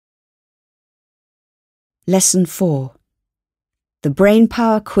Lesson 4. The Brain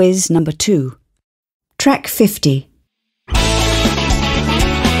Power Quiz number 2. Track 50.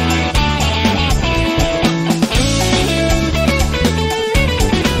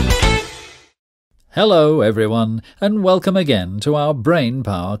 Hello everyone, and welcome again to our Brain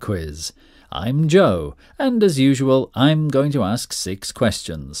Power Quiz. I'm Joe, and as usual I'm going to ask 6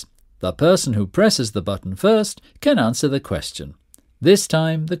 questions. The person who presses the button first can answer the question. This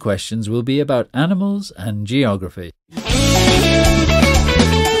time the questions will be about animals and geography.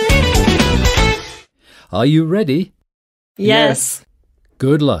 Are you ready? Yes.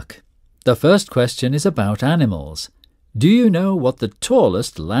 Good luck. The first question is about animals. Do you know what the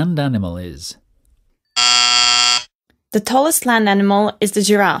tallest land animal is? The tallest land animal is the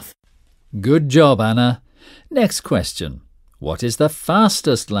giraffe. Good job, Anna. Next question. What is the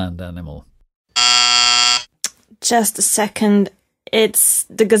fastest land animal? Just a second. It's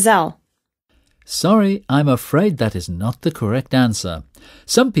the gazelle. Sorry, I'm afraid that is not the correct answer.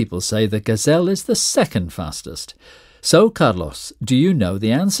 Some people say the gazelle is the second fastest. So, Carlos, do you know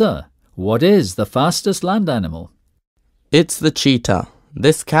the answer? What is the fastest land animal? It's the cheetah.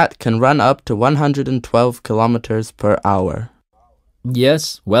 This cat can run up to 112 kilometers per hour.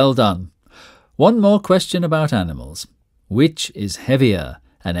 Yes, well done. One more question about animals. Which is heavier,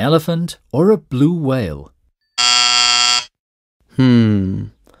 an elephant or a blue whale?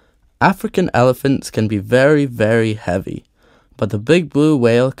 African elephants can be very, very heavy, but the big blue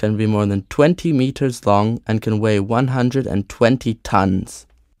whale can be more than 20 meters long and can weigh 120 tons.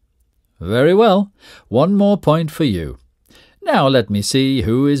 Very well. One more point for you. Now let me see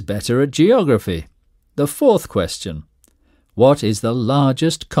who is better at geography. The fourth question. What is the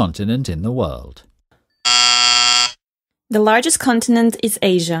largest continent in the world? The largest continent is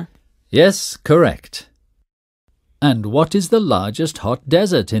Asia. Yes, correct. And what is the largest hot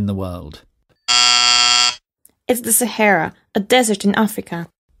desert in the world? It's the Sahara, a desert in Africa.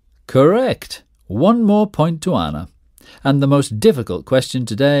 Correct. One more point to Anna. And the most difficult question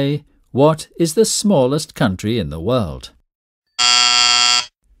today, what is the smallest country in the world?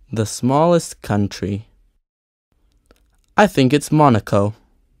 The smallest country. I think it's Monaco.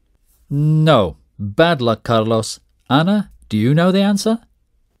 No. Bad luck, Carlos. Anna, do you know the answer?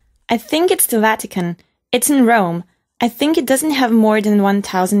 I think it's the Vatican. It's in Rome. I think it doesn't have more than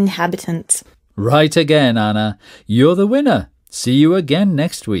 1,000 inhabitants. Right again, Anna. You're the winner. See you again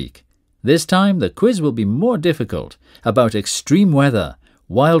next week. This time the quiz will be more difficult, about extreme weather,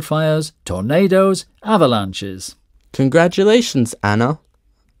 wildfires, tornadoes, avalanches. Congratulations, Anna,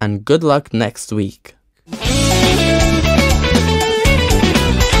 and good luck next week.